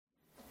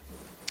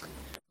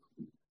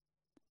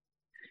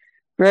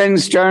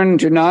Friends, turn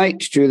tonight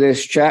to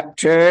this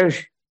chapter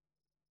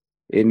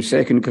in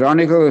 2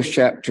 Chronicles,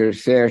 chapter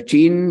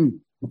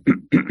 13.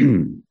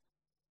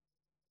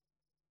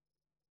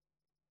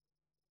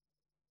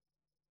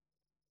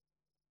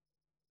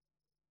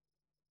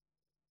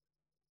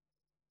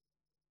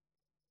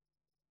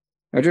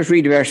 I'll just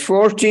read verse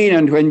 14.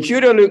 And when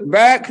Judah looked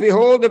back,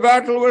 behold, the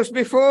battle was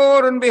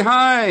before and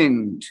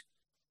behind.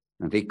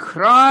 And they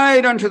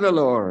cried unto the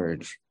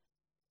Lord.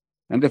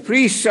 And the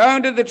priest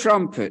sounded the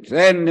trumpet.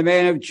 Then the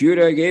men of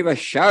Judah gave a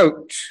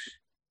shout.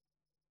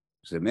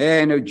 As the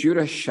men of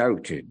Judah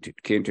shouted,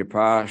 it came to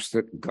pass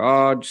that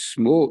God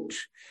smote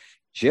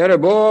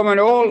Jeroboam and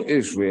all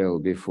Israel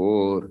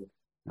before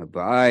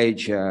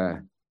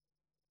Abijah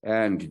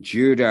and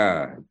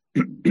Judah.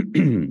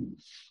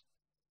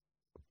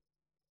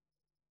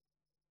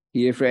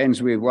 Here,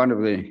 friends, we have one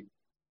of the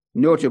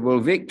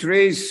notable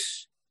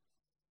victories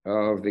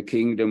of the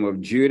kingdom of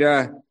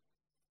Judah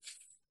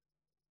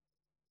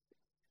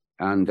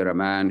under a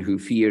man who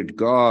feared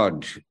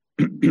God.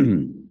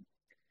 And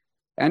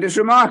it's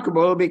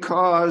remarkable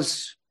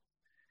because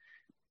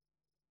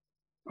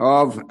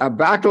of a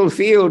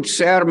battlefield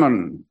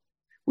sermon.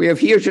 We have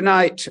here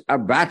tonight a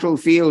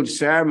battlefield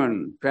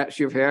sermon. Perhaps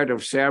you've heard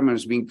of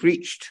sermons being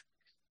preached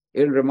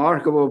in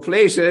remarkable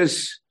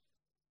places.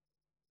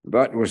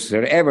 But was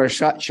there ever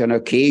such an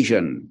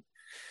occasion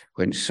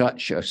when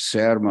such a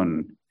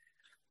sermon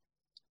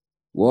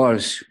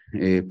was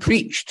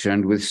preached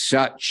and with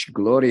such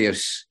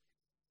glorious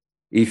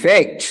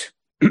effect?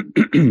 But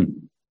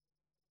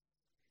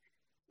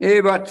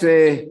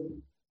the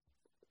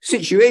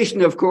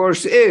situation, of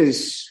course,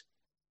 is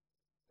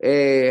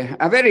a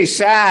very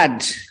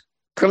sad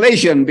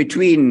collision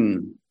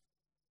between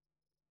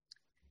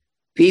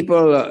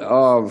people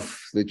of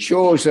the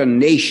chosen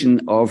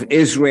nation of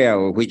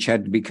Israel, which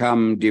had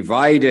become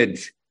divided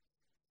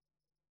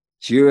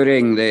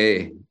during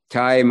the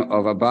time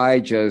of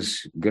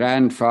Abijah's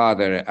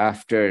grandfather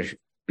after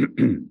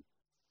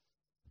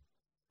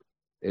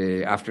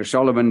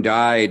Solomon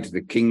died.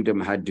 The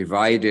kingdom had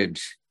divided,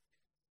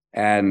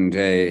 and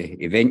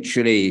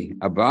eventually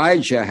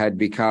Abijah had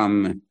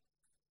become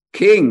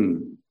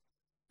king.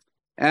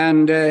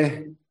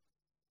 And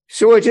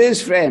so it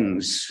is,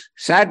 friends,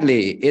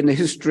 sadly, in the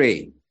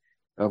history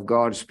of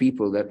God's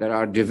people that there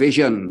are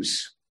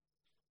divisions.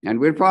 And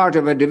we're part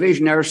of a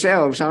division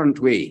ourselves, aren't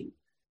we?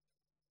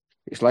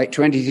 It's like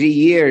 23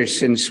 years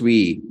since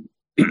we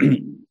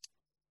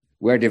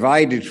were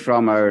divided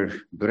from our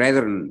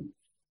brethren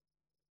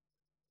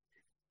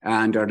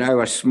and are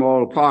now a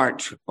small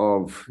part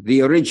of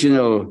the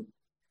original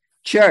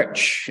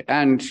church.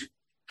 And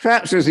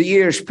perhaps as the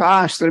years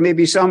pass, there may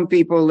be some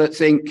people that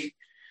think,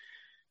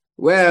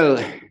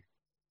 well,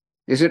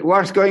 is it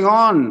worth going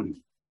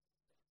on?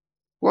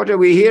 What are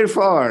we here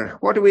for?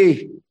 What are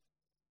we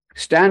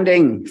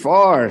standing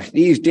for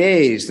these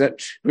days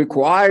that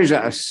requires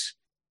us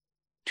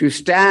to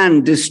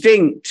stand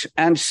distinct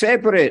and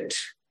separate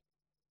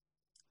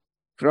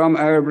from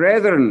our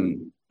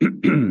brethren,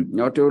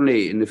 not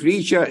only in the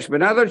Free Church,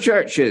 but other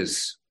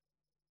churches?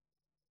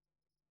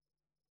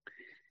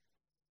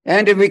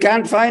 And if we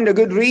can't find a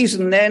good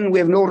reason, then we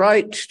have no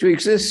right to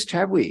exist,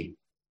 have we?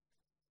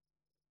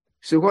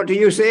 So what do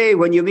you say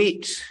when you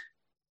meet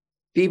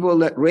people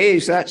that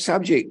raise that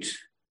subject?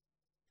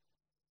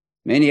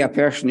 Many a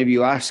person, if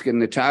you ask in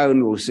the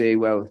town, will say,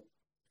 well,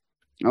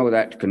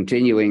 that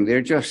continuing,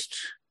 they're just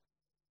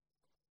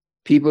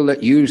people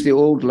that use the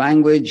old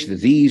language, the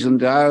these and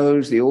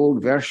thous, the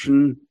old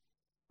version,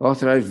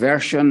 authorized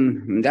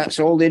version, and that's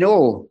all they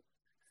know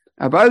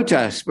about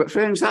us. But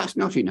friends, that's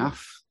not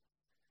enough.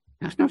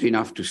 That's not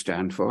enough to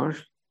stand for.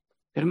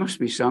 There must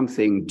be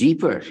something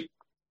deeper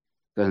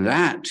than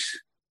that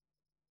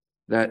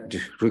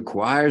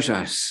requires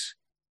us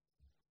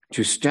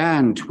to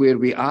stand where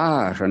we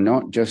are and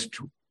not just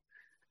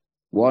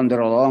wander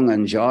along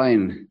and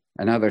join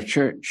another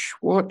church.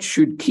 What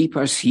should keep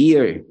us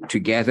here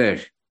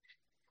together?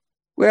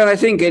 Well, I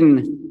think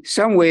in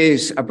some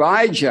ways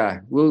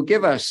Abijah will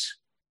give us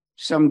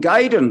some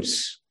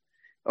guidance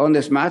on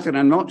this matter.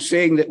 I'm not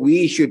saying that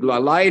we should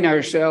align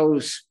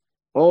ourselves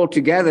all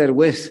together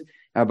with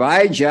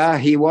Abijah.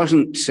 He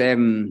wasn't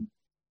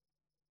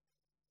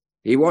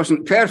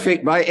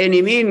perfect by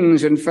any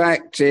means. In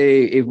fact,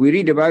 if we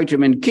read about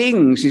him in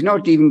Kings, he's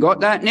not even got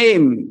that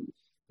name.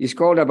 He's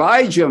called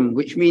Abijam,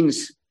 which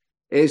means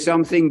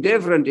something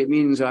different. It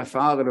means a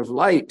father of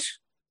light.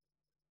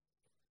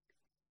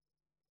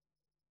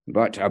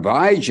 But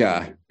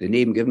Abijah, the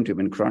name given to him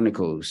in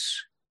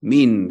Chronicles,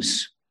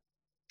 means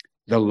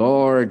the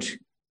Lord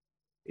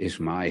is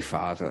my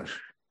father.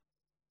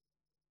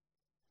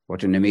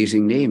 What an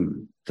amazing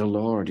name. The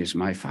Lord is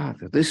my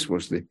father. This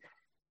was the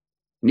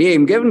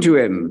name given to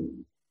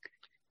him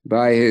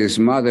by his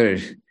mother,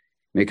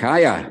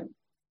 Micaiah.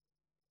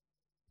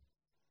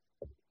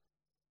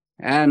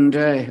 And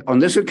on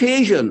this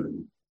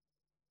occasion,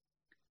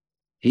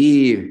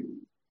 he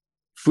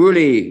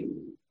fully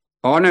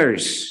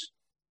honors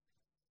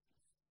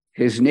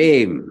his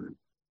name.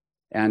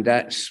 And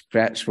that's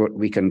perhaps what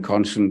we can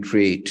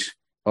concentrate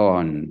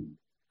on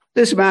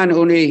This man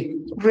only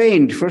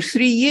reigned for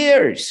 3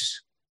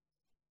 years.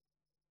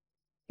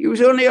 He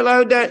was only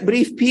allowed that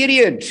brief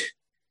period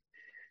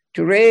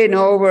to reign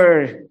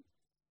over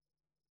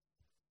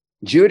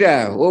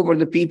Judah, over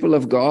the people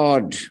of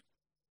God.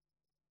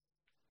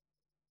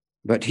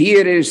 But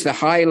here is the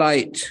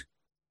highlight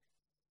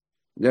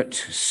that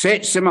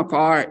sets him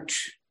apart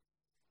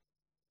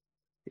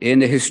in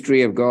the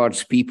history of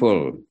God's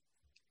people.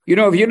 You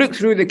know, if you look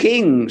through the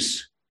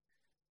kings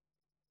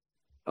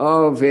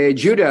of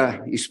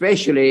Judah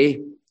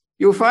especially,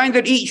 you'll find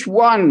that each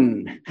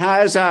one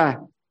has a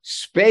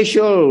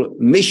special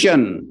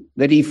mission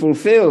that he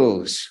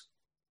fulfills.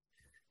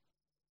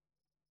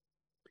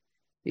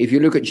 If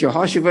you look at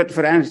Jehoshaphat,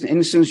 for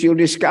instance, you'll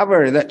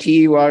discover that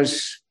he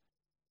was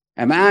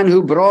a man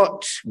who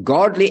brought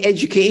godly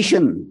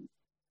education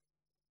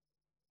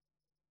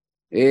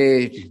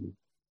to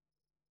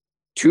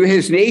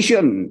his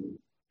nation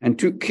and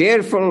took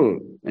careful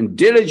and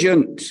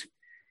diligent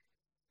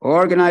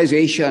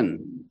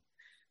organization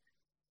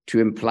to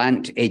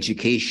implant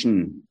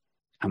education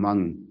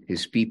among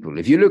his people.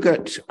 If you look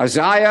at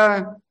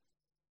Uzziah,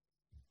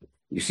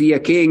 you see a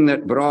king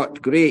that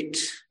brought great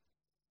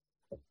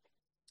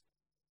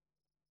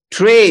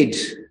trade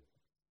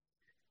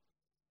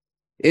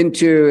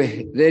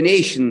into the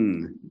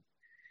nation.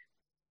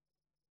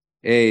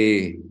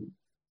 He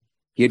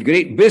had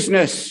great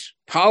business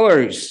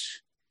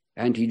powers,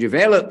 and he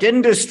developed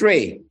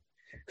industry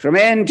from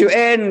end to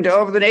end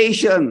of the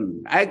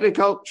nation: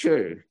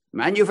 agriculture,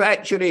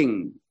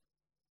 manufacturing,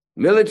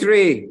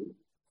 military,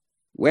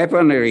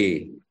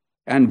 weaponry,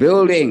 and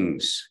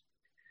buildings.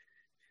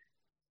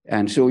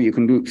 And so you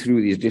can look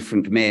through these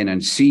different men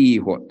and see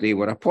what they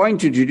were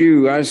appointed to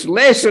do as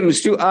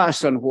lessons to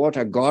us on what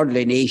a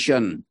godly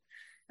nation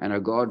and a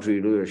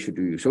godly ruler should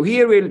do. So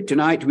here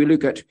tonight we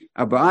look at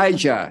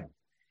Abijah,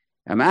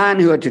 a man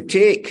who had to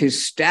take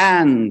his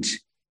stand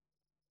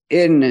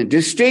in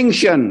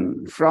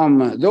distinction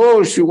from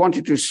those who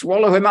wanted to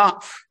swallow him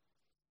up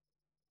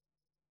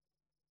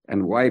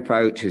and wipe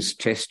out his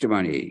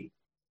testimony.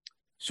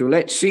 So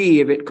let's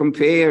see if it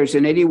compares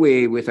in any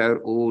way with our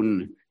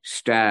own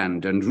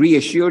stand, and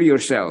reassure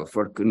yourself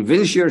or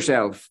convince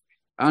yourself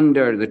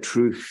under the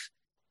truth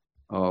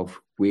of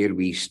where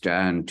we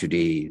stand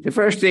today. The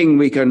first thing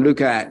we can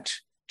look at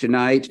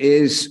tonight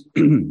is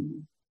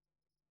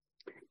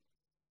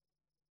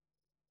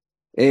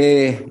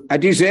a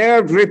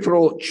deserved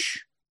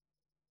reproach.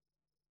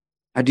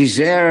 A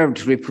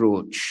deserved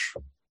reproach.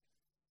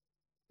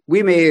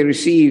 We may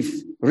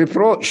receive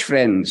reproach,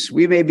 friends.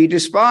 We may be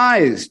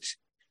despised.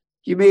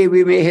 We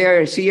may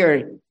hear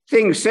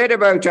things said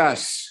about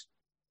us,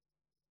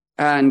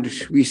 and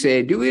we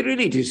say, do we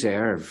really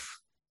deserve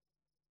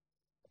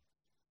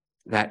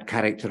that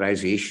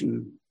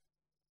characterization?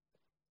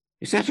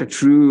 Is that a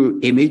true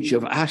image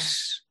of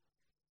us?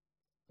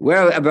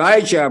 Well,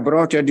 Abijah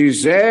brought a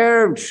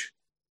deserved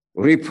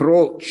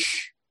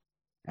reproach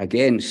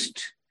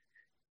against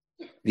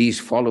these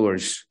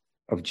followers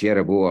of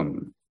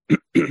Jeroboam.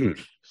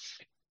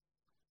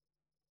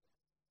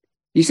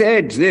 He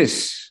said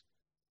this.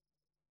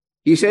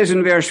 He says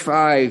in verse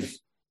 5,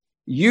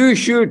 you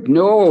should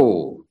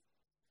know.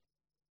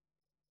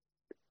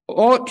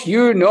 Ought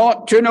you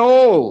not to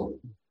know?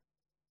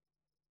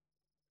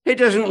 It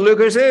doesn't look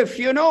as if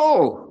you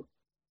know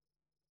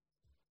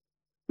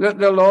that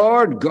the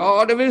Lord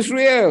God of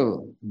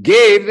Israel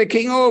gave the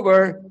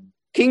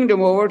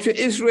kingdom over to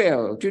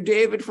Israel, to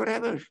David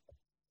forever.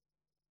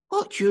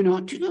 Ought you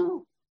not to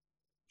know?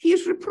 He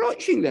is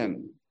reproaching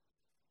them.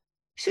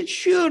 He said,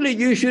 surely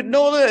you should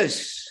know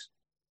this.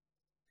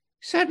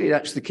 Sadly,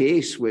 that's the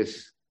case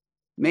with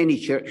many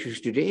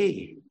churches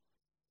today.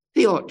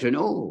 They ought to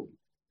know.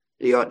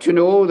 They ought to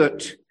know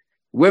that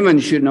women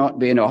should not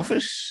be in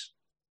office,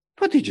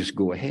 but they just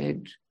go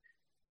ahead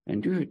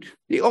and do it.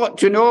 They ought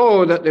to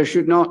know that there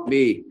should not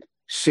be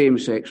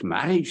same-sex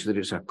marriage, that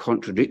it's a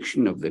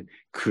contradiction of the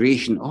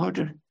creation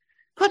order,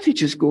 but they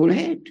just go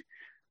ahead.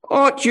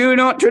 Ought you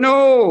not to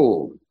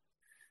know?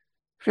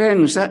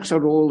 Friends, that's a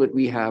role that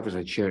we have as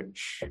a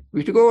church.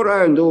 We have to go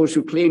around those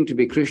who claim to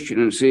be Christian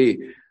and say,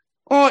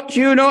 ought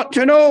you not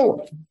to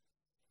know?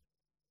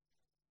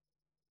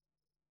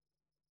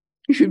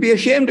 You should be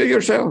ashamed of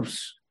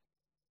yourselves.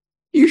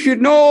 You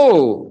should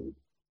know.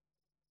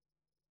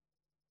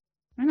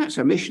 And that's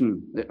a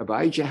mission that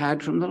Abijah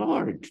had from the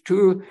Lord,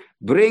 to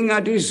bring a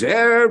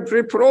deserved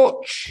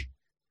reproach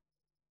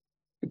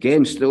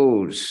against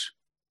those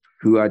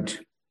who had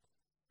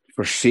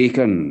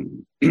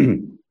forsaken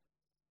the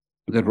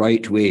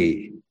right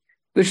way.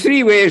 There's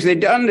 3 ways they'd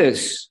done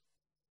this.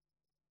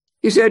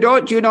 He said,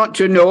 ought you not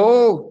to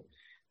know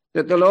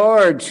that the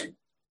Lord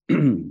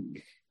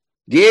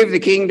gave the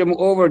kingdom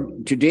over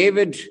to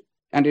David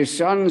and his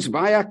sons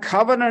by a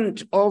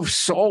covenant of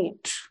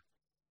salt?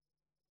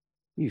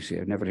 You say,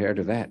 I've never heard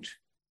of that.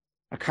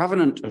 A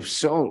covenant of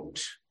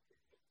salt.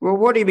 Well,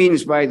 what he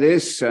means by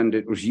this, and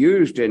it was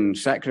used in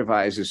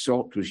sacrifices,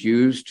 salt was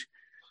used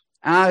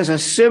as a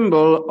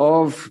symbol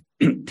of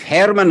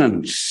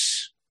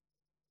permanence.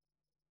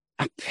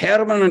 A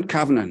permanent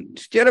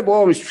covenant.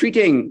 Jeroboam's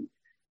treating,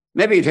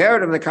 maybe he'd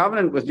heard of the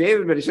covenant with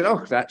David, but he said,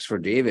 oh, that's for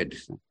David.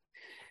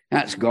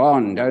 That's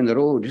gone down the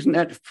road. Isn't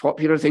that a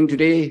popular thing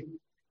today? He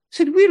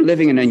said, we're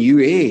living in a new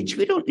age.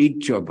 We don't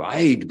need to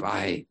abide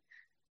by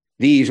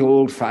these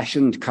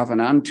old-fashioned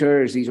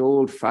covenanters, these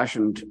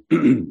old-fashioned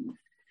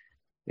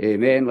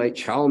men like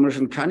Chalmers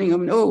and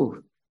Cunningham. No.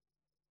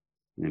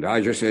 And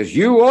Elijah says,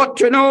 you ought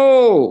to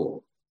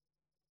know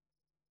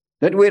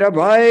that we're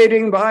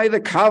abiding by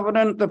the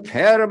covenant, the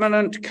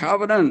permanent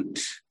covenant.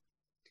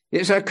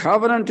 It's a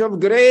covenant of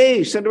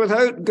grace, and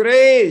without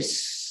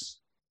grace,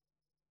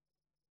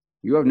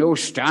 you have no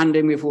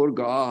standing before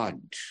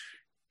God.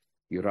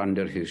 You're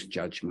under his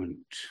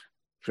judgment.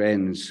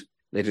 Friends,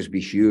 let us be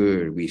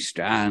sure we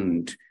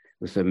stand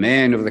with the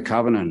men of the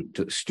covenant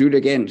that stood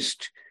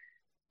against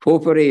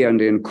popery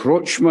and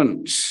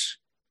encroachments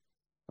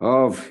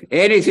of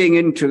anything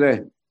into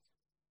the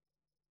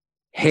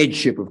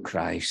headship of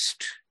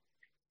Christ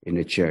in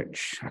the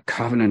church. A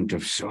covenant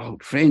of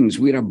salt. Friends,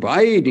 we're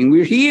abiding.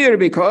 We're here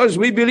because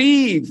we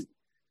believe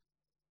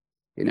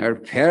in our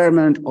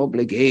permanent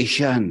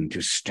obligation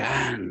to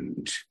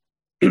stand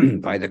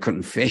by the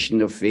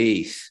confession of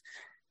faith,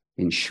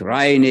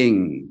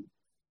 enshrining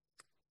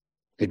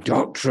the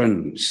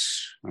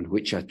doctrines on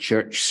which a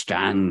church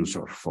stands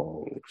or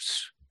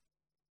falls.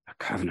 A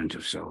covenant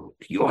of salt.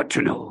 You ought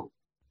to know.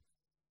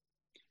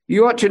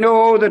 You ought to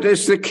know that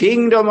it's the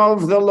kingdom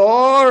of the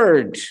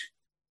Lord.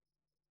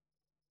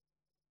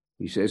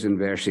 He says in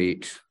verse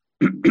 8,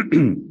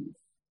 and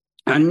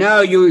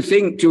now you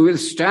think to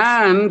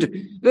withstand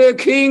the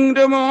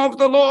kingdom of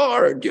the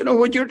Lord. You know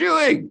what you're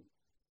doing?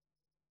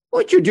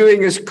 What you're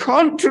doing is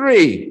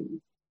contrary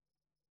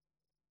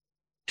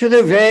to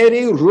the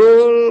very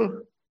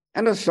rule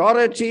and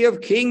authority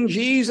of King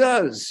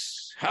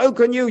Jesus. How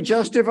can you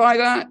justify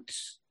that?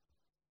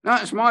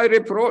 That's my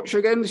reproach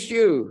against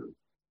you.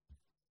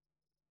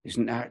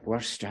 Isn't that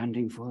worth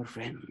standing for,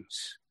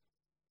 friends?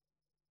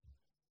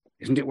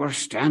 Isn't it worth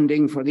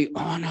standing for the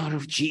honor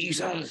of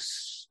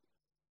Jesus?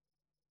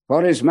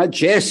 For his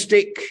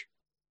majestic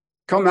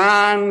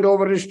command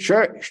over his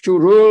church to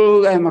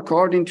rule them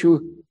according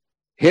to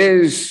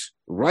his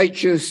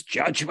righteous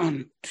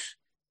judgment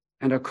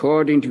and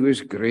according to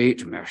his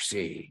great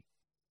mercy.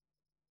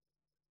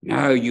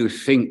 Now you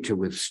think to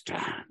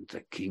withstand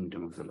the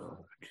kingdom of the Lord.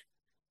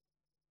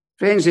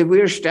 Friends, if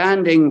we're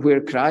standing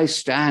where Christ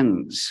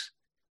stands,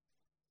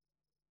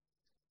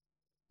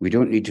 we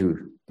don't need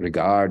to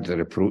regard the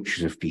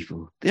reproaches of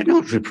people. They're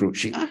not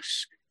reproaching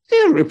us.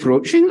 They're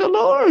reproaching the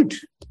Lord.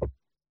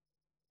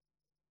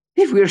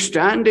 If we're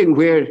standing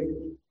where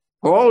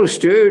Paul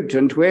stood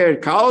and where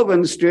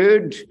Calvin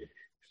stood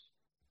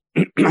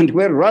and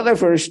where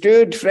Rutherford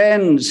stood,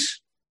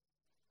 friends,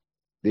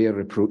 they are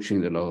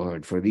reproaching the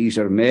Lord, for these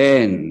are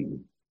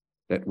men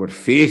that were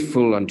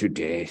faithful unto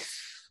death.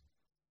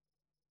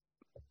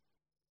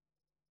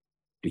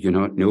 Do you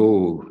not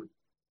know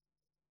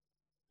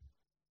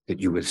that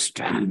you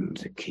withstand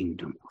the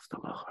kingdom of the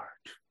Lord?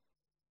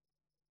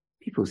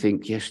 People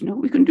think, yes, no,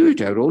 we can do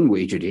it our own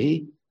way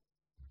today.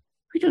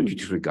 We don't need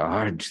to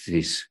regard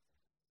these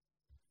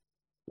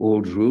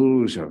old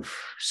rules of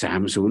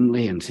Psalms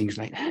only and things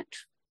like that.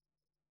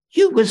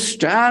 You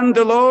withstand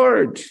the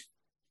Lord.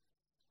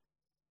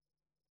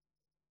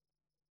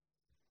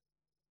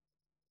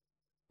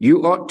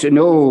 You ought to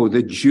know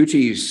the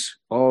duties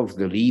of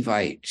the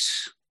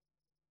Levites.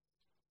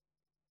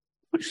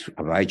 What's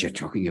Elijah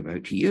talking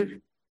about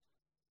here?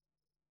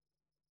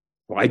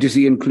 Why does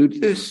he include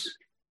this?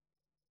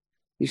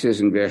 He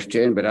says in verse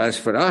 10, but as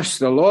for us,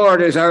 the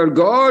Lord is our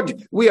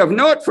God. We have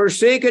not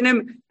forsaken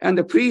him, and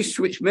the priests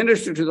which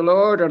minister to the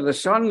Lord are the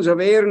sons of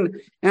Aaron,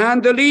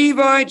 and the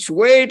Levites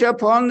wait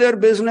upon their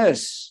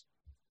business.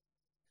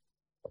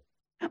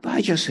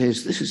 Abijah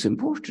says this is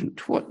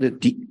important, what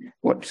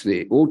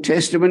the Old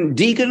Testament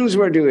deacons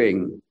were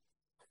doing.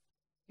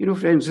 You know,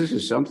 friends, this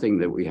is something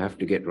that we have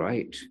to get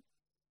right,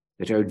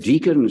 that our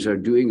deacons are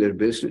doing their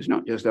business,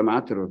 not just a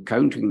matter of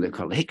counting the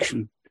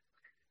collection.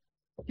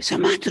 It's a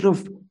matter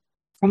of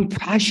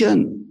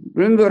compassion.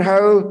 Remember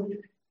how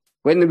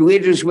when the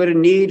widows were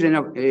in need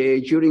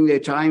during the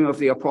time of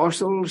the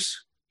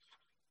apostles,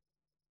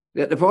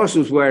 that the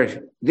apostles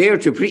were there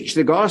to preach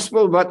the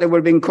gospel, but they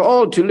were being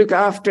called to look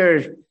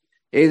after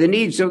the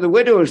needs of the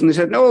widows. And they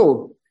said,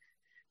 no,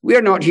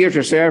 we're not here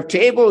to serve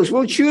tables.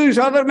 We'll choose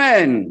other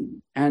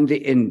men. And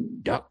they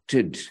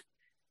inducted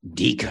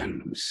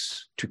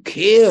deacons to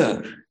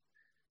care,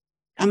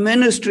 a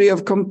ministry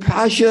of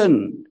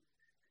compassion.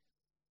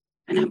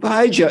 And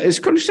Abijah is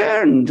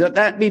concerned that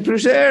that be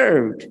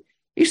preserved.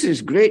 He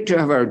says, great to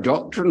have our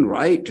doctrine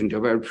right and to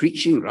have our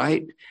preaching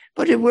right,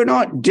 but if we're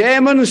not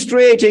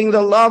demonstrating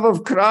the love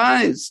of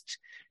Christ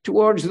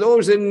towards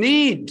those in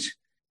need,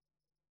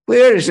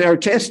 where is our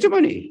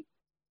testimony?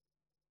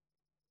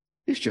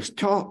 It's just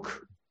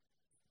talk.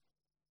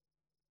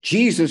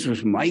 Jesus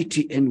was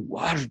mighty in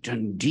word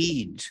and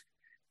deed,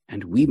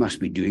 and we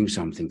must be doing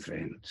something,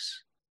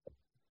 friends.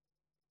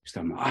 It's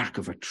the mark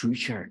of a true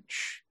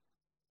church.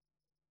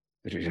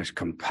 that it has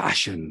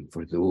compassion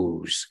for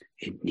those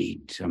in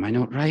need. Am I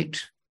not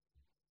right?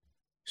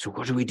 So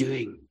what are we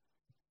doing?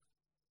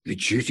 The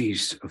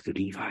duties of the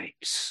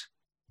Levites.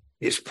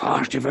 It's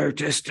part of our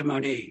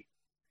testimony.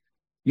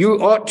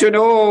 You ought to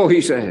know,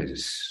 he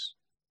says.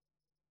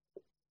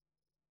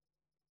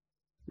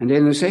 And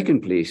in the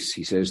second place,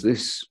 he says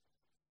this.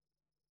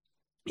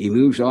 He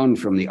moves on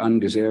from the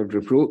undeserved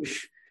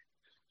reproach,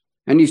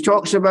 and he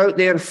talks about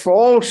their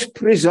false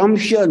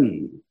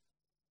presumption.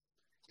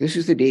 This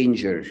is the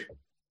danger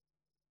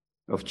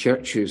of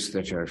churches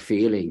that are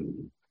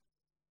failing.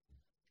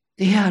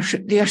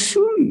 They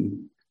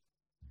assume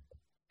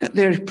that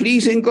they're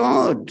pleasing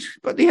God,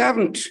 but they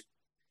haven't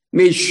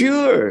made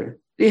sure.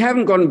 They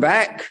haven't gone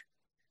back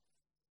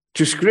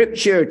to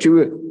Scripture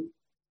to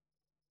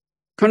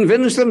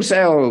convince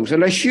themselves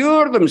and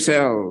assure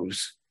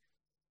themselves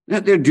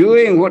that they're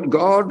doing what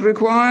God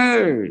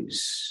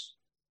requires.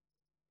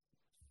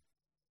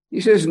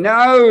 He says,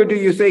 now do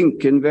you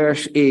think, in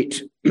verse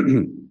 8,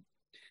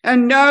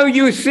 and now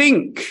you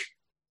think.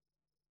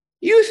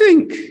 You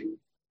think.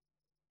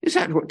 Is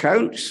that what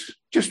counts?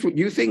 Just what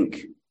you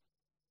think?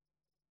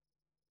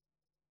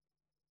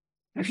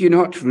 Do you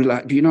not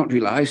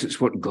realize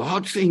it's what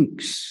God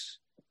thinks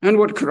and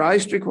what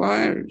Christ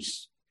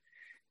requires?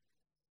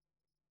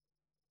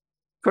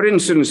 For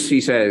instance,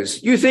 he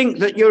says, you think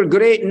that your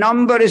great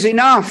number is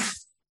enough.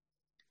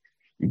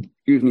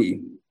 Excuse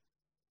me.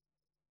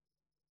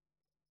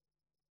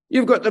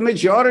 You've got the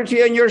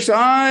majority on your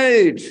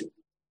side.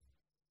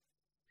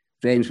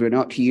 Friends, we're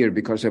not here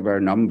because of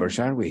our numbers,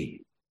 are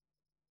we?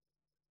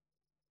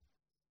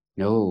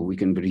 No, we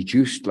can be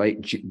reduced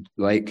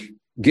like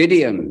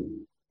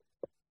Gideon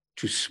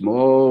to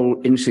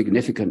small,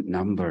 insignificant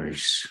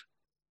numbers.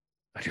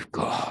 But if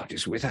God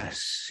is with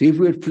us, if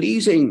we're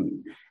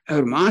pleasing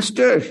our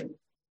Master,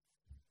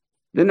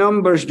 the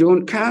numbers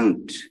don't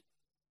count.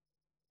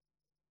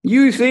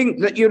 You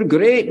think that your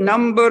great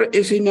number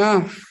is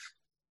enough.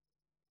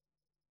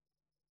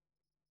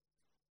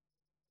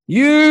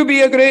 You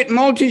be a great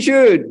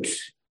multitude.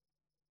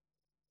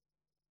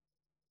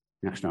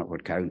 That's not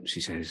what counts,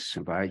 he says,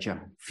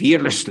 Abijah,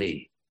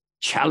 fearlessly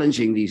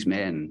challenging these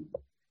men.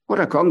 What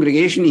a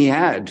congregation he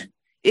had.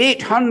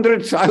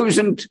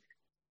 800,000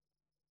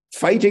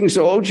 fighting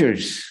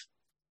soldiers.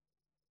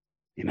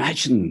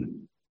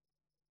 Imagine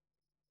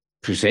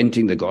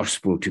presenting the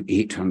gospel to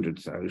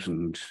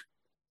 800,000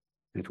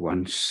 at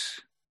once.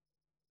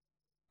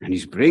 And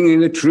he's bringing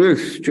the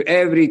truth to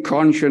every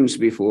conscience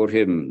before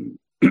him.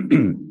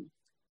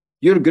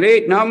 Your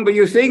great number,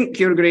 you think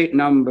your great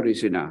number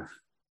is enough.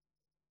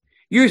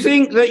 You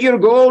think that your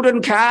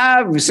golden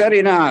calves are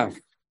enough.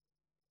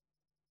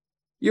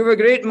 You have a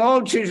great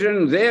multitude,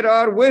 and there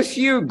are with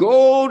you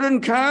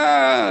golden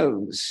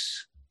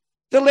calves.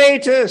 The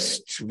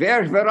latest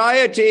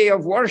variety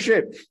of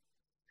worship.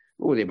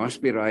 Oh, they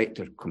must be right.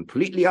 They're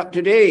completely up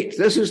to date.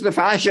 This is the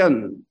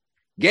fashion.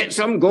 Get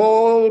some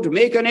gold,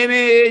 make an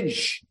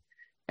image,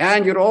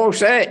 and you're all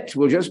set.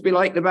 We'll just be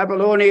like the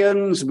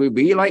Babylonians. We'll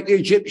be like the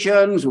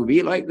Egyptians. We'll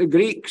be like the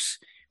Greeks.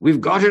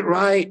 We've got it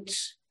right.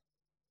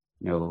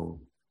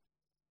 No.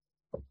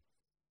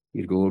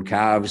 Your gold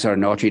calves are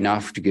not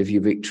enough to give you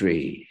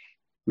victory.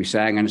 We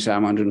sang in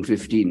Psalm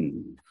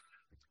 115.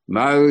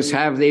 Mouths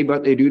have they,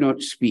 but they do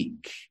not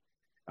speak.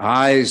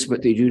 Eyes,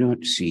 but they do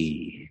not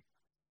see.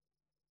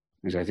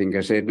 As I think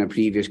I said in a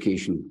previous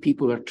occasion,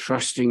 people are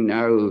trusting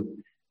now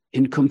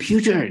in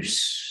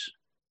computers.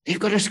 They've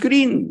got a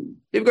screen.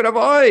 They've got a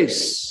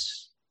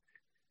voice.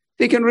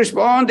 They can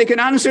respond. They can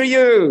answer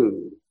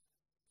you.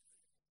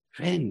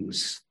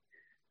 Friends,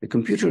 the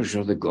computers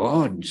are the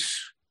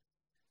gods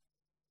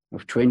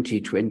of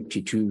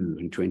 2022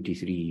 and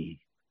 23.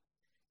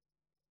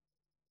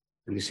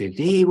 And they say,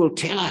 they will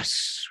tell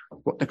us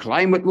what the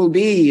climate will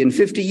be in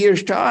 50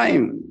 years'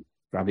 time.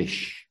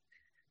 Rubbish.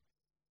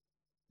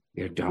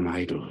 They're dumb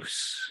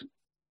idols.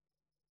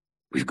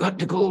 We've got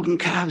the golden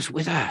calves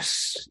with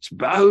us. It's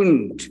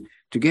bound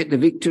to get the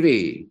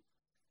victory.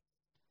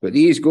 But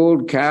these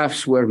gold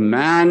calves were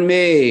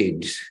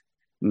man-made,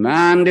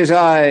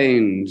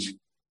 man-designed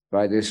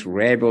by this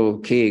rebel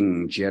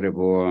king,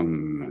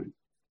 Jeroboam.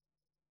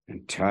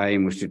 And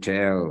time was to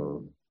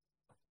tell.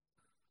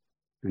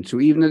 And so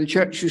even in the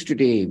churches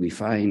today, we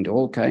find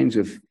all kinds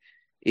of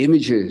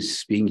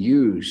images being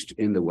used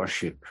in the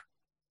worship.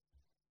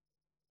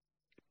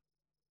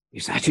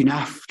 Is that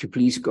enough to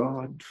please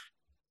God?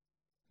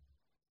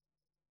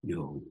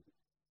 No.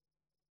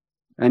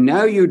 And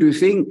now you do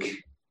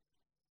think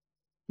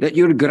that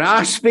your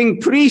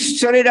grasping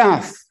priests are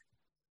enough.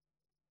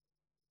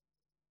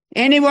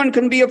 Anyone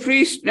can be a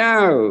priest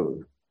now.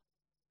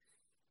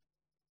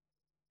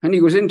 And he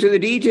goes into the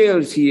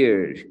details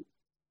here.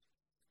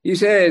 He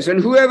says,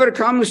 and whoever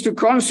comes to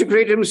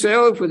consecrate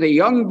himself with a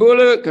young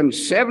bullock and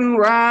 7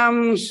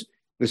 rams,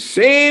 the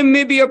same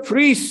may be a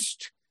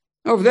priest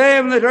of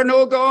them that are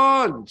no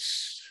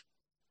gods.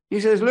 He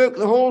says, look,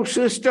 the whole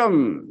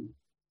system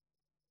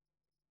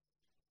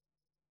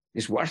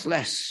is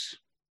worthless.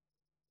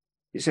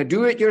 It's a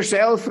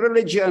do-it-yourself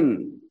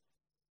religion.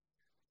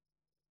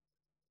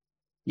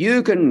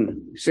 You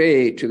can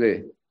say to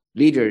the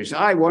leaders,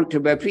 I want to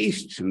be a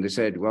priest. And they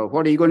said, well,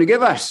 what are you going to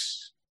give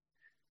us?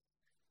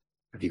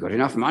 Have you got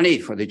enough money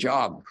for the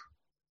job?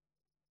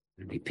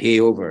 And they pay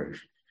over.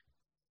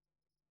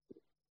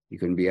 You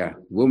can be a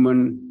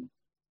woman,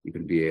 you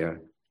can be a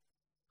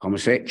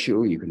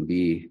homosexual, you can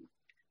be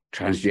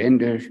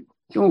transgender.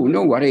 No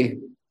worry.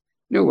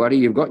 No worry.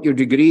 You've got your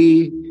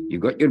degree,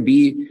 you've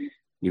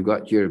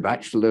got your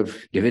Bachelor of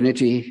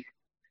Divinity,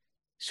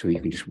 so you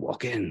can just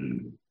walk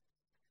in.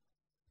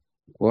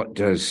 What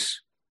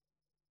does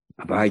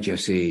Abijah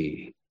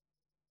say?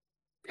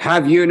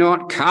 Have you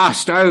not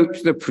cast out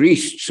the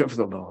priests of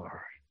the Lord,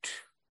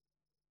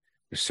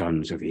 the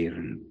sons of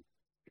Aaron?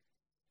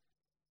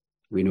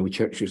 We know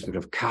churches that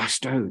have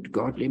cast out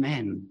godly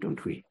men,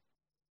 don't we?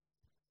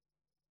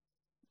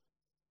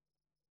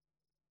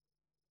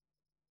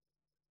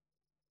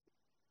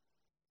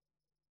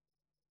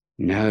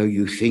 Now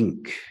you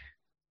think,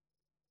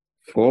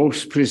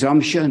 false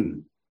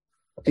presumption.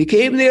 They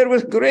came there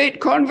with great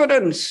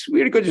confidence.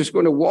 We're just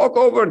going to walk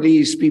over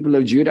these people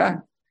of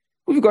Judah.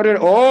 We've got it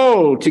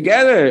all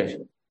together.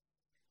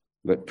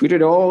 But put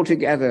it all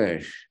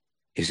together.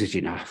 Is it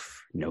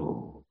enough?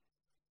 No.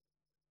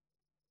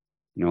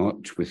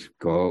 Not with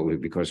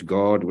God, because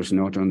God was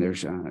not on their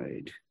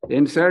side.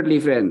 Then thirdly,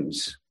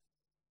 friends,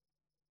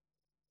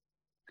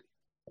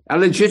 a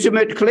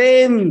legitimate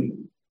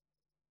claim.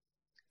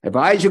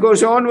 Abijah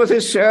goes on with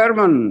his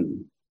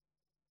sermon.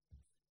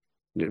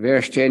 And at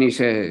verse 10 he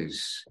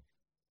says,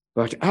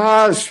 but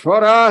as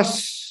for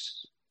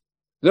us,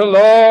 the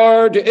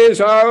Lord is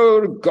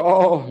our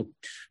God.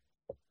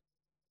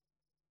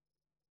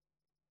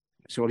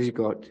 That's all he's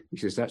got. He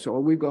says, that's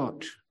all we've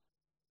got.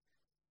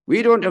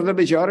 We don't have the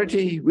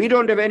majority. We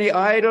don't have any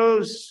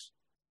idols.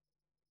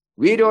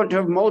 We don't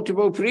have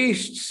multiple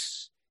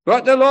priests.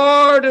 But the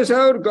Lord is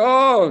our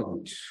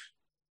God.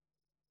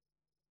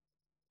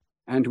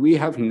 And we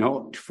have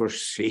not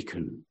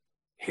forsaken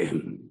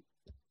him.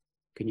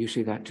 Can you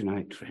say that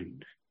tonight,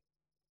 friend?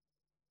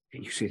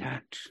 Can you say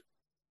that?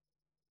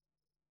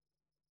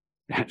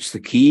 That's the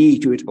key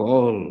to it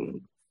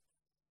all.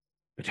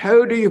 But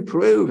how do you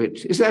prove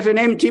it? Is that an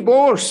empty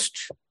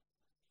boast?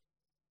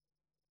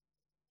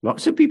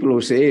 Lots of people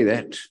will say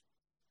that,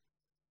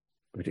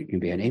 but it can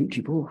be an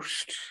empty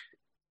boast.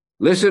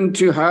 Listen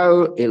to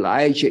how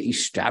Abijah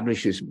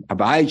establishes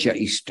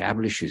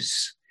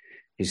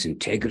his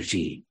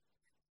integrity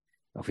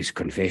of his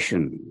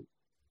confession,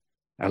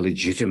 a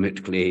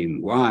legitimate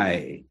claim.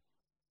 Why?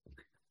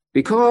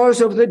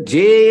 Because of the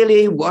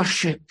daily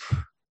worship.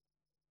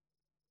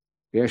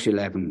 Verse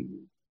 11.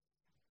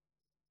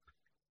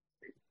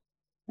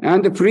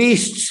 And the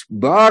priests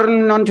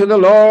burn unto the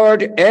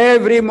Lord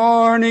every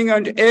morning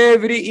and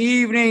every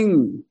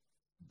evening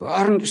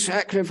burnt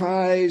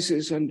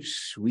sacrifices and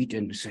sweet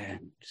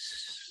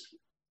incense.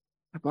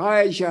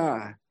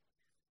 Abijah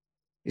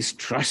is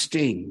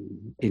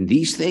trusting in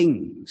these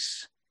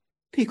things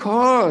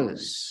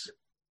because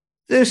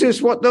this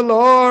is what the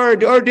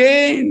Lord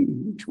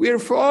ordained. We're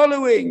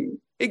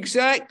following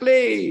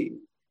exactly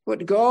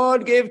what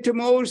God gave to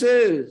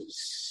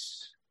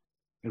Moses.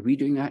 Are we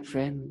doing that,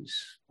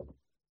 friends?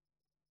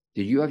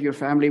 Did you have your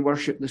family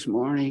worship this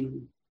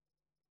morning?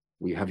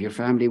 Will you have your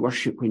family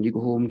worship when you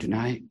go home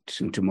tonight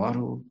and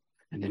tomorrow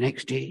and the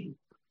next day?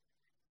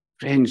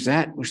 Friends,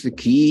 that was the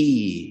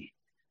key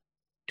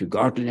to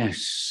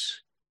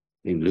godliness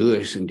in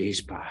Lewis in days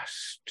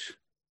past.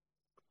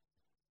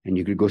 And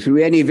you could go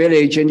through any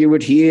village and you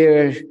would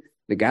hear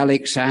the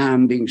Gaelic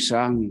psalm being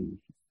sung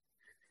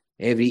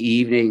every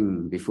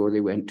evening before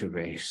they went to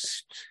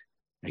rest.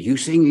 Are you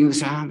singing the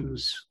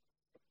psalms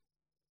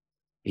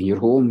in your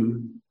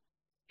home?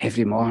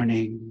 Every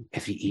morning,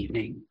 every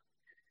evening,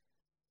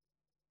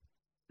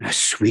 a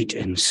sweet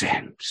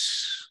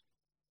incense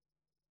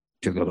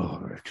to the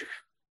Lord.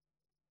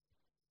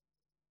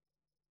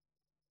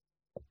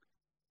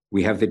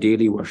 We have the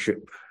daily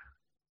worship.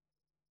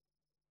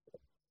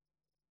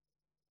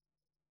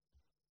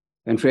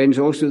 And friends,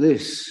 also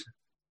this.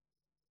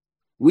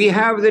 We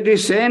have the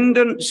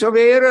descendants of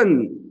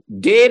Aaron,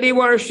 daily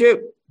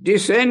worship,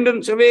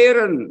 descendants of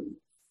Aaron.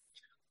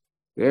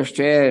 Verse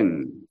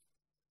 10.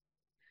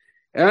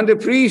 And the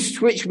priests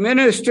which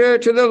minister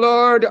to the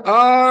Lord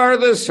are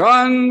the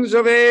sons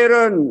of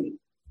Aaron.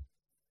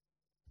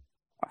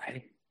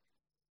 Why?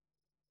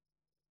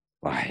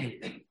 Why?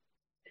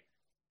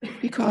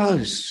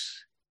 Because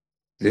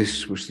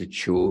this was the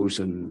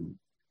chosen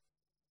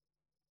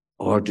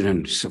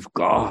ordinance of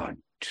God,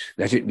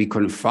 that it be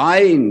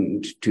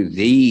confined to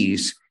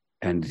these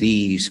and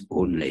these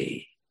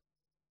only.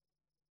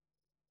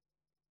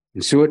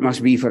 And so it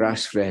must be for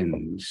us,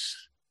 friends.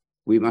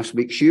 We must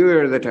make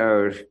sure that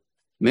our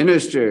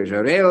ministers,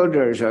 our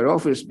elders, our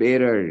office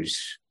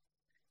bearers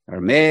are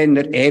men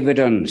that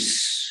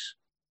evidence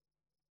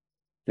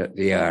that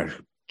they are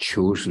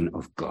chosen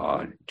of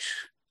God.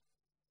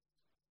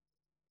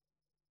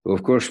 Well,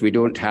 of course, we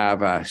don't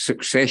have a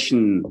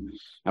succession,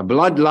 a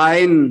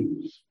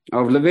bloodline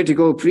of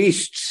Levitical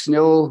priests.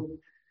 No,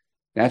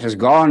 that has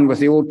gone with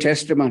the Old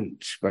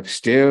Testament, but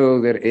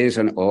still there is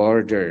an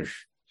order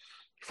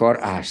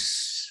for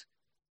us.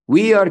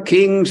 We are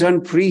kings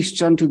and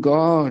priests unto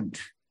God.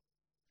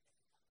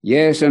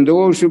 Yes, and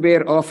those who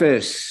bear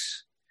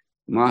office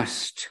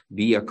must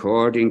be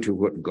according to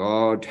what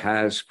God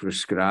has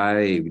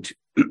prescribed.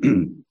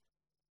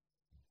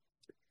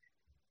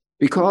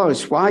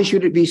 Because, why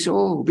should it be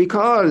so?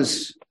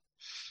 Because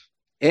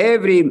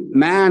every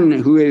man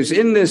who is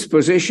in this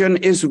position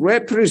is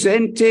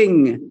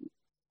representing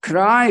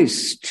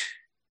Christ.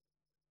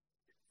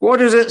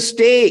 What is at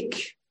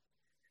stake?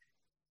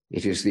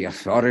 It is the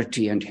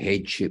authority and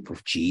headship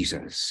of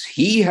Jesus.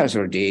 He has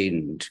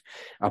ordained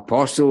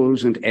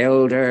apostles and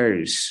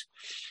elders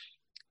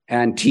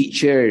and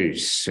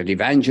teachers and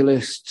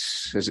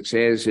evangelists, as it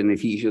says in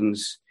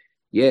Ephesians.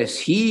 Yes,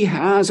 he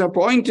has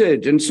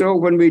appointed. And so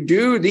when we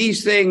do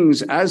these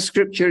things, as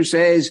Scripture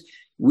says,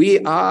 we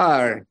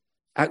are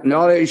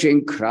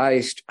acknowledging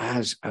Christ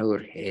as our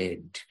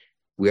head.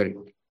 We're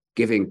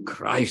giving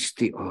Christ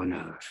the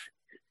honor.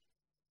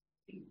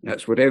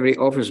 That's what every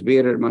office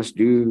bearer must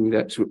do.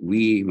 That's what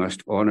we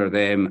must honor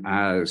them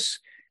as,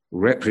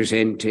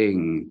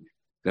 representing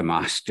the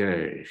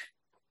Master.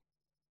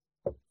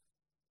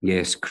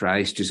 Yes,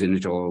 Christ is in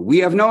it all. We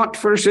have not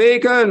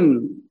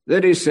forsaken the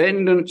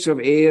descendants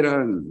of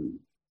Aaron.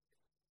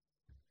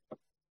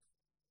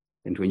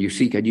 And when you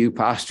seek a new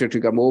pastor to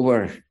come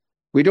over,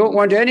 we don't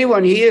want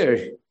anyone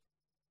here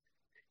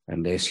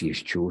unless he is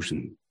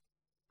chosen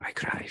by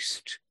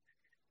Christ.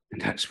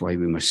 And that's why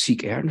we must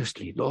seek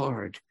earnestly,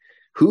 Lord,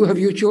 who have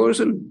you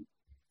chosen?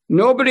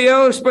 Nobody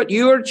else but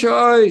your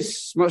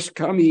choice must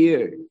come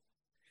here.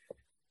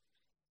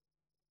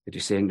 The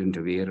descendant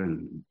of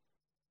Aaron.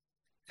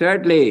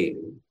 Thirdly,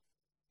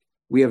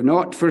 we have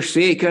not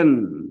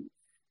forsaken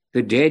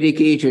the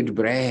dedicated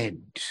bread.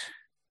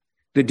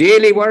 The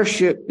daily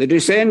worship, the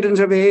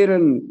descendants of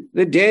Aaron,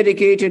 the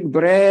dedicated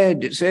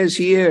bread, it says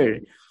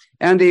here,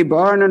 and they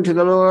burn unto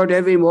the Lord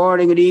every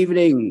morning and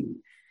evening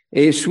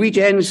a sweet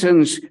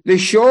incense, the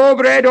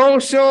showbread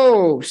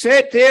also,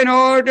 set in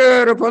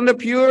order upon the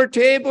pure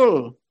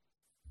table.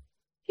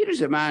 Here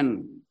is a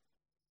man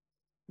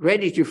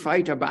ready to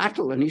fight a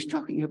battle, and he's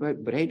talking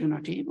about bread on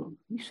a table.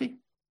 You see,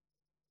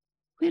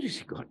 where has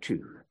he got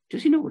to?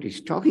 Does he know what he's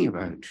talking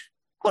about?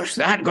 What's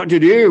that got to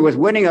do with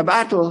winning a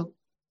battle?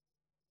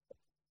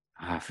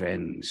 Ah,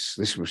 friends,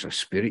 this was a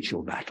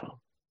spiritual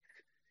battle.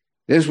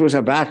 This was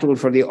a battle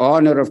for the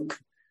honor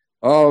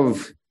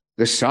of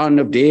the Son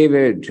of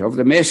David, of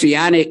the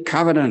Messianic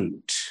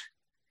covenant.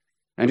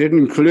 And it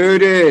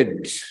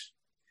included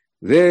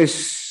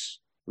this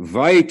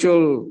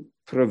vital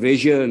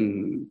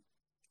provision.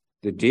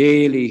 The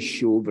daily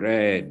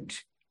showbread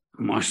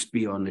must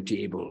be on the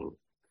table.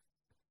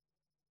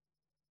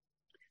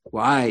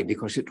 Why?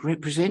 Because it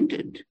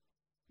represented.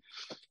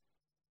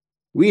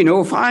 We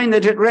know fine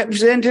that it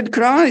represented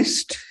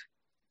Christ.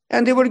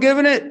 And they were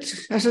given it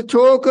as a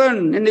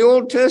token in the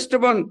Old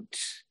Testament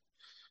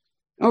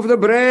of the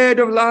bread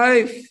of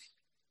life.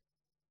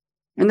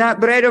 And that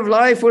bread of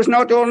life was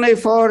not only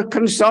for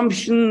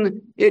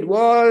consumption, it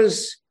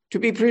was to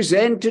be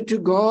presented to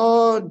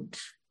God.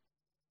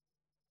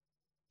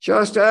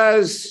 Just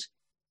as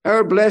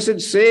our blessed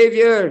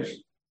Savior,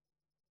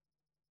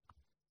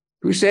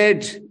 who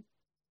said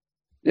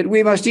that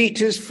we must eat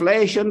his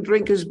flesh and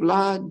drink his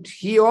blood,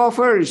 he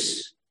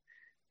offers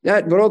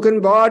that broken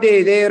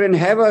body there in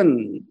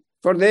heaven,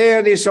 for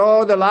there they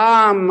saw the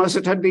Lamb as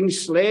it had been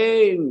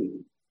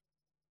slain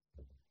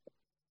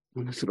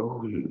on the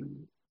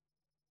throne.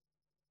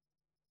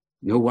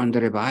 No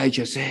wonder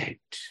Abijah said,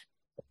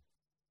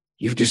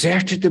 you've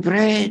deserted the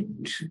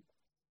bread.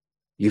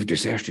 You've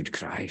deserted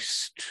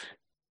Christ.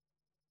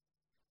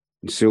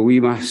 And so we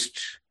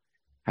must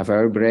have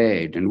our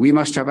bread and we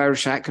must have our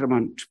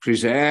sacrament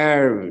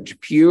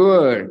preserved,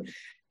 pure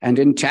and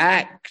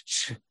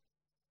intact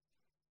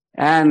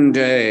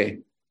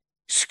and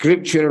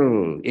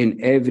scriptural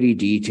in every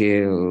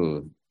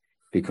detail,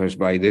 because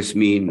by this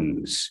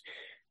means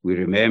we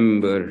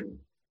remember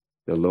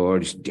the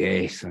Lord's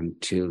death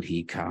until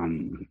he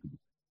come.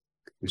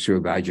 And so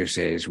Abijah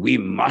says, we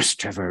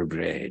must have our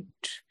bread.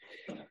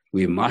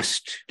 We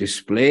must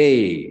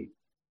display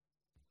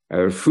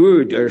our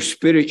food, our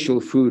spiritual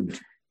food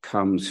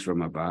comes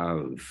from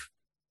above.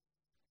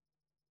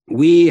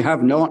 We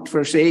have not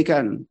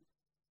forsaken.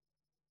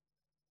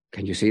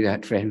 Can you see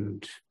that,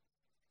 friend?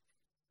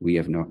 We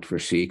have not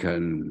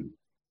forsaken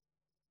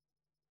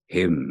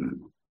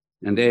him.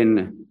 And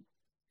then,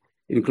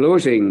 in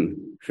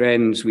closing,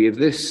 friends, we have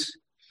this.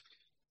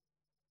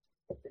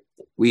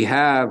 We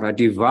have a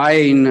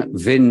divine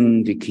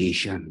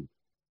vindication.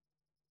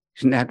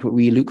 Isn't that what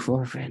we look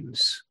for,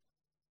 friends?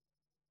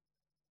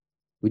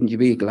 Wouldn't you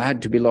be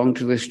glad to belong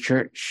to this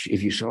church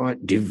if you saw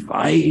it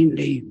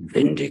divinely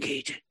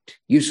vindicated?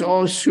 You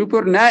saw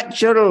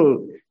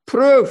supernatural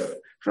proof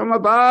from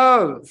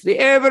above, the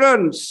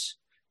evidence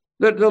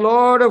that the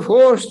Lord of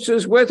hosts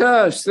is with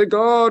us, the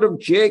God of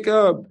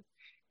Jacob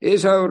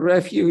is our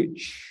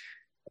refuge.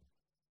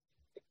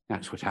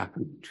 That's what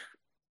happened.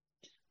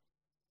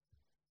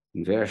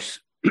 In verse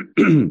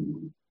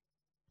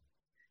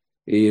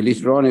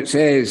later on it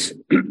says,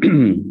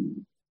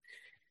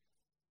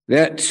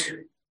 that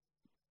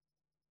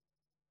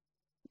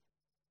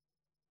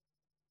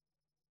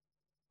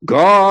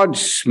God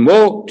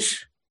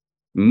smote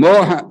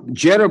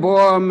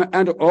Jeroboam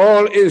and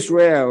all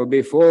Israel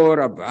before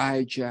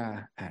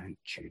Abijah and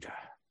Judah.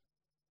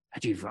 A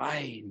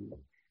divine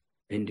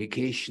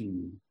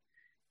vindication.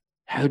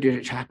 How did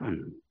it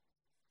happen?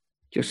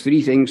 Just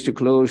three things to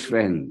close,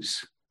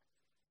 friends.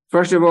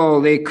 First of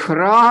all, they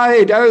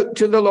cried out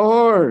to the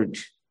Lord.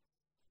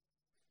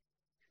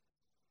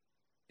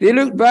 They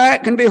looked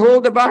back and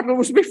behold, the battle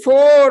was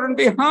before and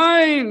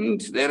behind.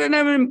 They're in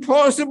an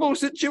impossible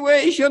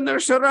situation. They're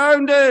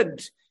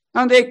surrounded.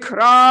 And they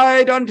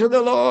cried unto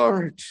the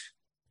Lord.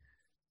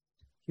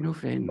 You know,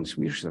 friends,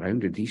 we're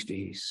surrounded these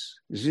days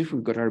as if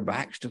we've got our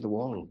backs to the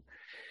wall.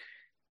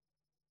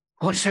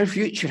 What's our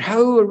future?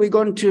 How are we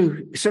going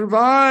to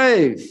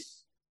survive?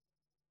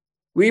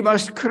 We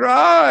must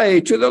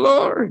cry to the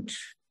Lord.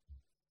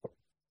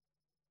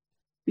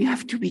 We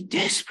have to be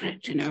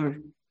desperate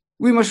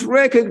we must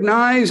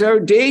recognize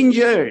our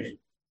danger.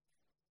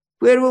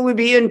 Where will we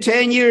be in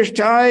 10 years'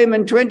 time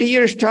and 20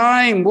 years'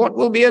 time? What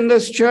will be in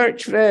this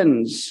church,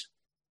 friends?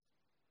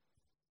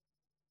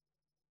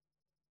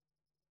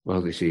 Well,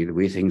 they say the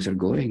way things are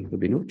going, there'll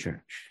be no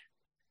church.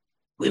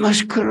 We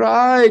must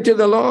cry to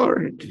the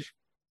Lord.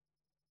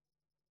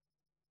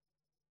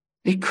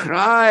 They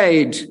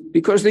cried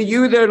because they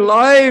knew their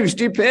lives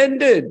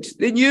depended.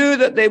 They knew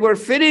that they were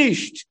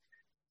finished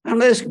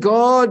unless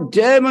God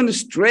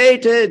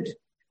demonstrated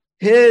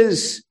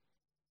his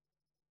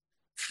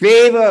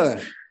favor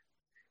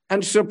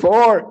and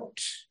support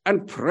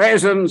and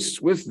presence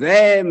with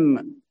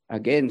them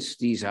against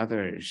these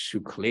others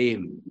who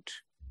claimed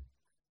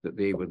that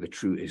they were the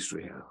true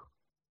Israel.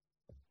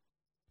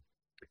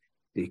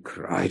 They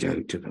cried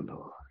out to the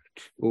Lord.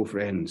 Oh,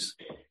 friends,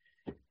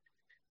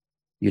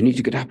 you need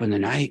to get up in the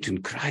night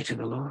and cry to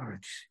the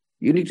Lord.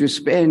 You need to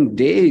spend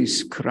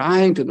days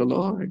crying to the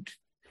Lord.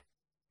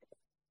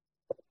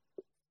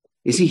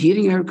 Is he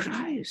hearing our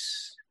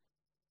cries?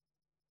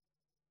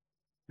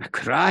 A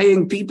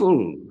crying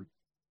people.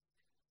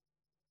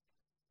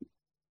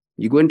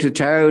 You go into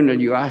town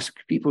and you ask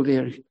people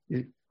there,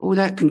 oh,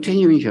 that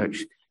continuing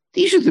church.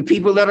 These are the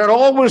people that are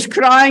always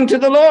crying to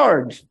the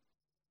Lord.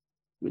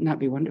 Wouldn't that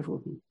be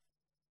wonderful?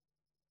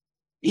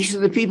 These are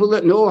the people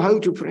that know how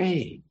to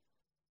pray.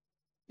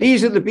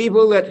 These are the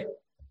people that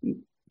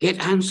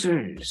get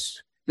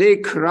answers. They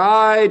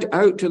cried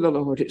out to the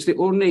Lord. It's the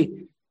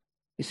only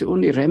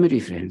remedy,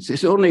 friends.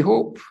 It's the only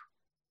hope.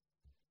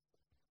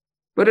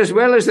 But as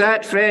well as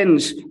that,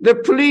 friends, the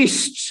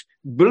priests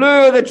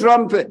blew the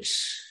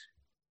trumpets.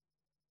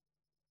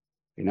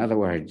 In other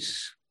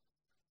words,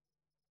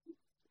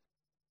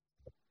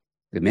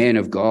 the men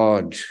of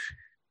God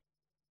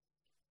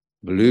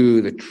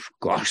blew the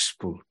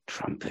gospel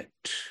trumpet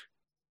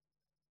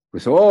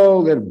with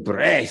all their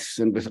breath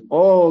and with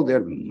all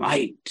their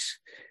might.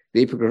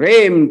 They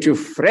proclaimed to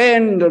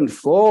friend and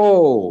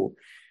foe,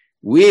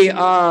 we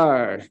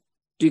are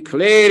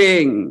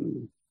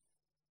declaring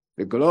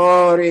the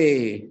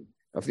glory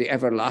of the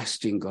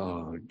everlasting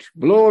God.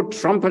 Blow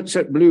trumpets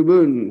at blue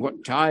moon,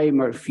 what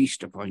time our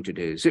feast appointed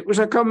is. It was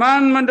a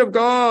commandment of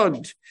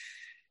God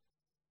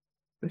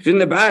that in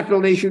the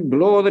battle they should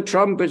blow the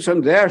trumpets,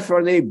 and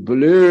therefore they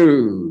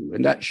blew.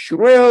 And that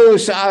shrill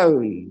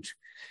sound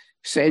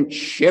sent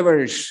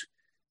shivers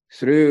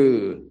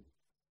through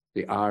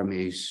the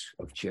armies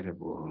of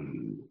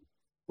Jeroboam.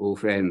 Oh,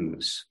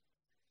 friends,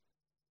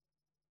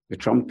 the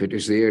trumpet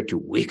is there to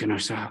waken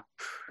us up,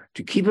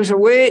 to keep us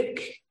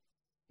awake.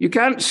 You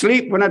can't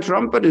sleep when a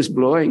trumpet is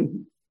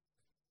blowing.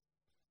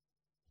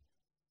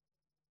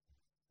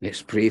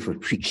 Let's pray for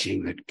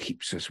preaching that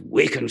keeps us,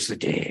 wakens the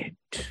dead.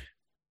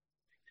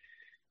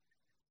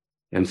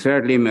 And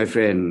thirdly, my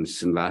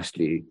friends, and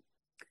lastly,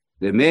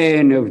 the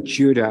men of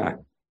Judah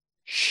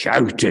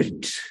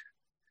shouted.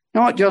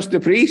 Not just the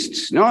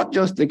priests, not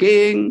just the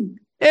king.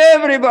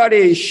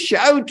 Everybody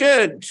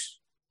shouted.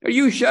 Are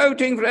you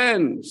shouting,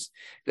 friends?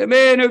 The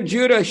men of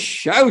Judah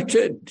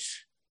shouted.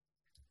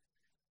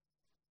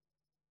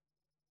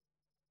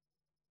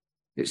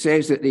 It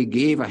says that they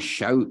gave a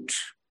shout.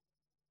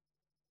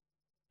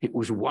 It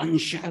was one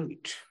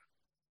shout.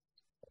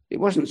 It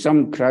wasn't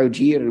some crowd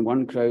here and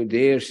one crowd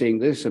there saying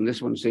this, and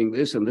this one saying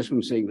this, and this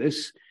one saying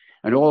this,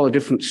 and all a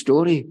different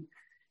story.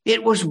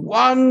 It was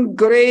one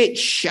great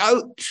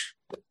shout.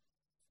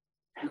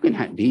 How can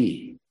that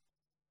be?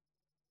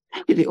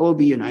 How could they all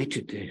be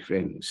united,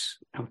 friends?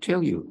 I'll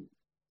tell you.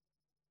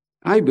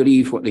 I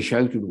believe what they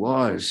shouted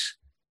was,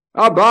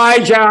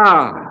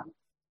 Abijah!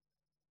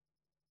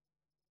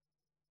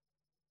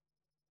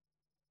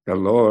 The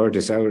Lord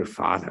is our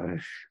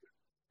Father.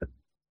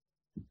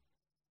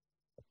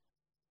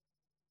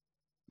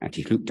 And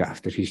he looked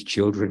after his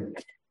children.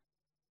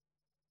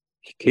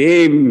 He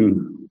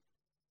came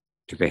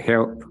to the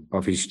help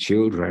of his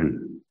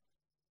children.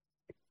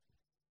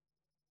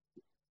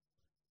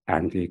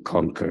 And they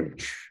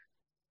conquered.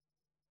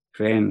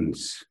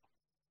 Friends,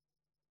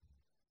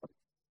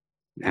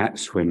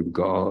 that's when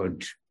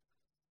God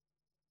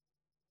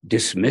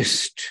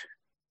dismissed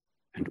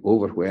and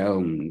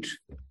overwhelmed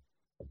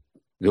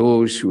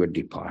those who are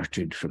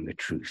departed from the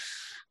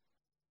truth.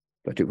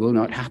 But it will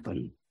not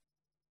happen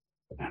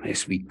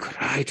unless we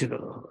cry to the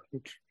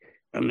Lord,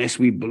 unless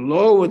we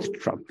blow with the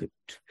trumpet,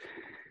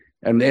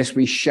 unless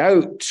we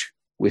shout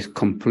with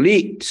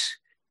complete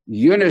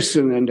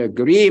unison and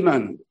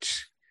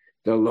agreement,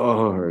 the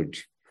Lord,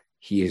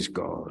 he is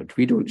God.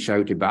 We don't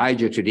shout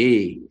Abijah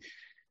today.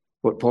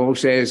 What Paul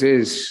says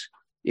is,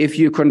 if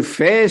you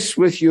confess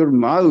with your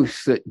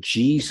mouth that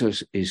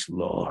Jesus is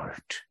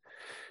Lord,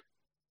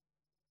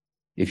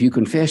 if you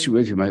confess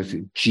with your mouth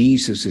that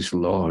Jesus is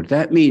Lord,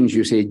 that means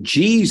you say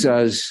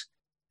Jesus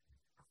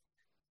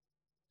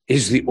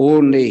is the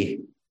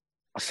only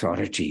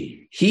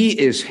authority. He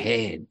is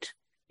head.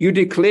 You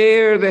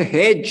declare the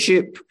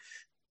headship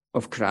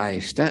of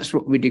Christ. That's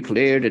what we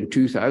declared in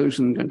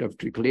 2000 and have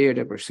declared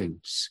ever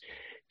since.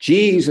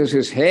 Jesus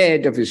is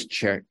head of his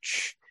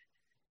church,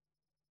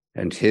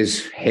 and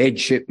his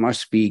headship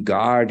must be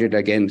guarded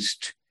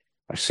against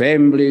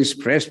assemblies,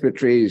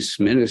 presbyteries,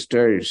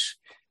 ministers,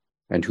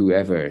 and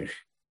whoever.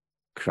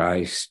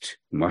 Christ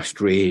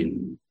must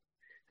reign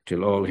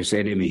till all his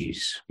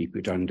enemies be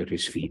put under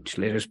his feet.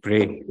 Let us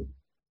pray.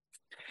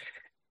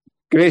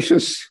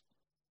 Gracious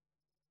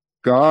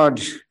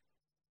God,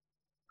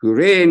 who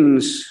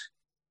reigns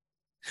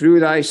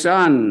through thy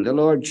Son, the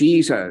Lord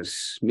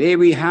Jesus, may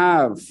we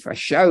have a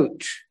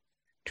shout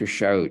to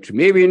shout.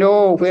 May we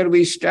know where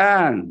we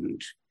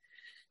stand.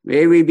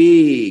 May we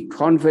be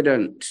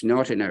confident,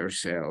 not in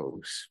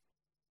ourselves,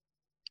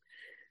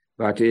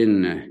 but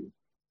in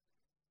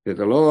that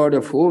the Lord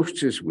of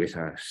hosts is with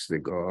us, the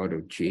God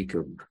of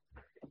Jacob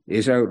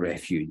is our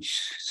refuge.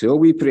 So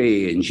we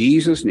pray in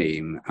Jesus'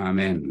 name.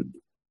 Amen.